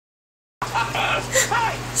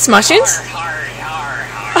Smushings?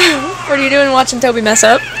 What are you doing watching Toby mess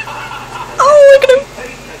up? Oh, look at him!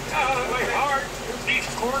 These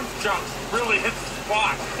corn chunks really hit the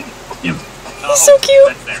spot. He's so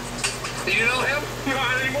cute. Do you know him?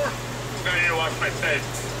 Not anymore. I'm going to wash my face.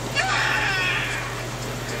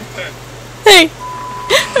 Hey!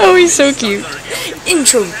 Oh, he's so cute.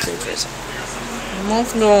 Intro pictures.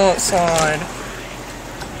 Let's go outside.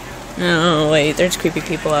 No, wait, there's creepy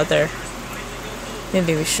people out there.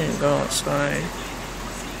 Maybe we shouldn't go outside.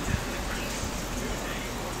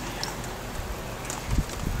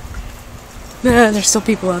 Nah, there's still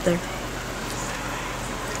people out there.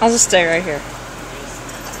 I'll just stay right here.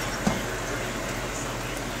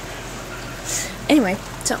 Anyway,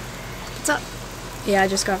 so, what's up? Yeah, I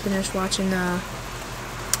just got finished watching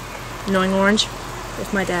Annoying Orange.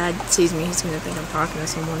 If my dad sees me, he's gonna think I'm talking to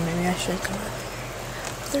someone. Maybe I should come up.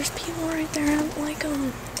 But there's people right there. I don't like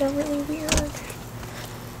them. They're really weird.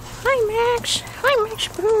 Hi, Max. Hi, Max.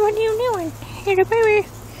 What are you doing? Hey, baby.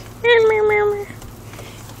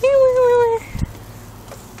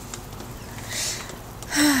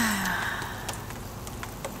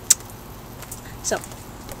 So,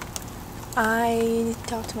 I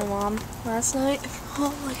talked to my mom last night.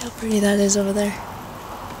 Oh, look how pretty that is over there.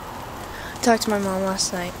 I talked to my mom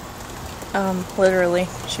last night. Literally,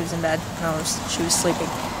 she was in bed, and she was sleeping.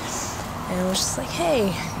 And I was just like,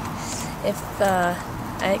 hey, if,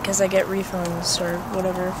 because I get refunds or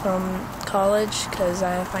whatever from college, because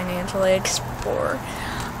I have financial aid for,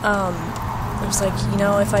 I was like, you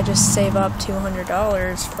know, if I just save up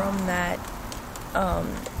 $200 from that,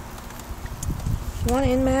 you want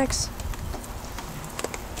in, Max?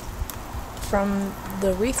 From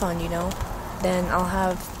the refund, you know, then I'll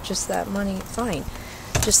have just that money, fine,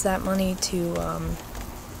 just that money to,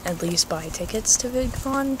 at least buy tickets to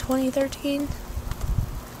VidCon 2013.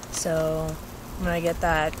 So, when I get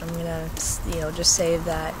that, I'm gonna, you know, just save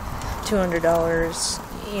that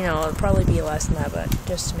 $200, you know, it'll probably be less than that, but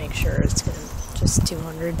just to make sure it's gonna, just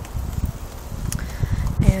 200.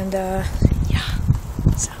 And, yeah,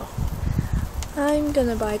 so, I'm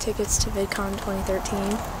gonna buy tickets to VidCon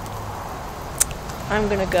 2013. I'm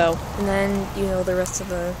gonna go, and then, you know, the rest of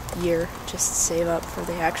the year, just save up for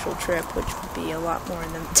the actual trip, which would be a lot more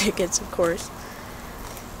than the tickets, of course.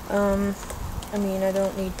 I mean, I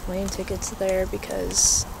don't need plane tickets there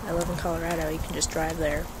because I live in Colorado. You can just drive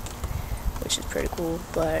there, which is pretty cool,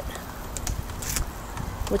 but,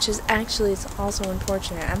 which is actually, it's also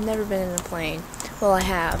unfortunate. I've never been in a plane. Well, I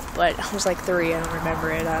have, but I was like 3, I don't remember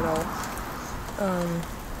it at all.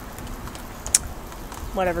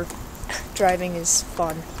 Whatever. Driving is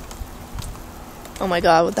fun. Oh my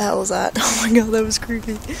god, what the hell is that? Oh my god, that was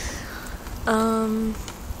creepy.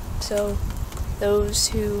 So, those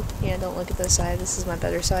who, yeah, don't look at this side, this is my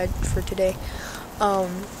better side for today.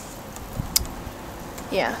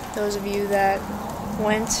 Yeah, those of you that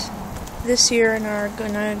went this year and are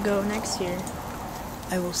gonna go next year,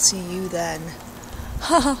 I will see you then.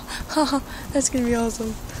 Haha, haha, that's gonna be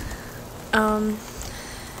awesome.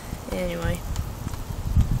 Anyway.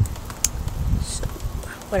 So,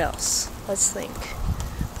 what else? Let's think.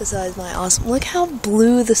 Besides my awesome, look how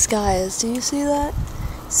blue the sky is. Do you see that?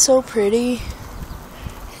 It's so pretty.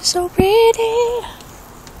 It's so pretty.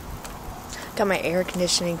 Got my air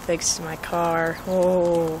conditioning fixed in my car.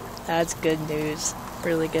 Oh, that's good news.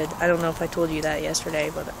 Really good. I don't know if I told you that yesterday,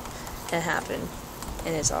 but it happened.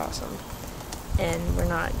 And it's awesome. And we're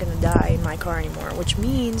not gonna die in my car anymore, which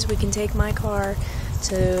means we can take my car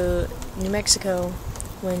to New Mexico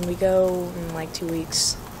when we go in like 2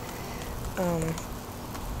 weeks.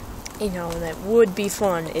 You know, and that would be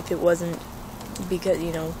fun if it wasn't because,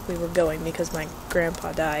 you know, we were going because my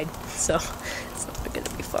grandpa died, so it's not gonna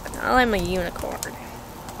be fun. I'm a unicorn.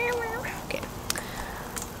 Okay.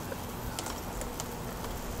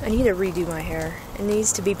 I need to redo my hair. It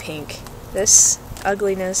needs to be pink. This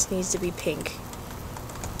ugliness needs to be pink.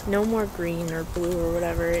 No more green or blue or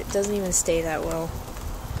whatever. It doesn't even stay that well.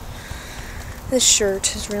 This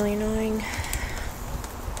shirt is really annoying.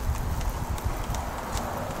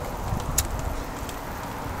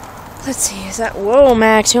 Let's see, is that... Whoa,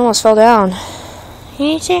 Max, you almost fell down. Can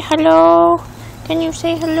you say hello? Can you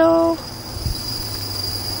say hello?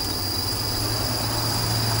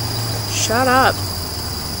 Shut up.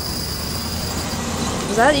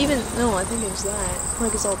 Is that even... No, I think it was that.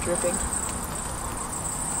 Like, it's all dripping.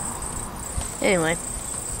 Anyway.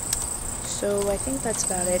 So, I think that's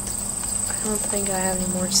about it. I don't think I have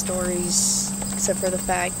any more stories, except for the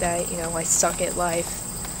fact that, you know, I suck at life.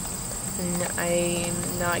 And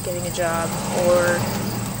I'm not getting a job, or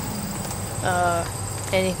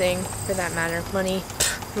anything for that matter. Money,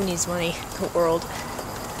 Who needs money? The world.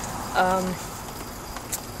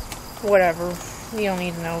 Whatever. You don't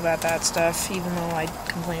need to know about that stuff, even though I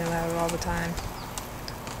complain about it all the time.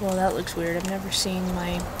 Well, that looks weird. I've never seen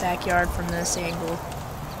my backyard from this angle.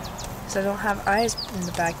 Because I don't have eyes in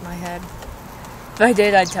the back of my head. If I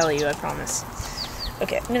did, I'd tell you, I promise.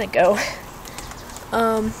 Okay, I'm gonna go.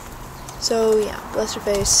 So yeah, bless your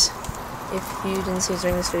face. If you didn't see us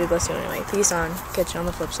during this video, bless you anyway. Peace on. Catch you on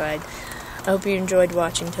the flip side. I hope you enjoyed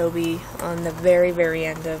watching Toby on the very, very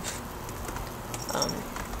end of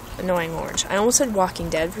Annoying Orange. I almost said Walking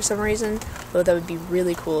Dead for some reason, though that would be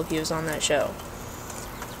really cool if he was on that show.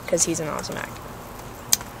 Because he's an awesome actor.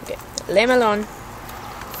 Okay, leave him alone.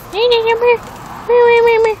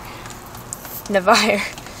 Navire.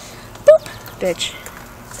 Boop! Bitch.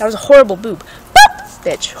 That was a horrible boop. Boop!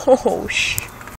 Bitch. Oh, shh.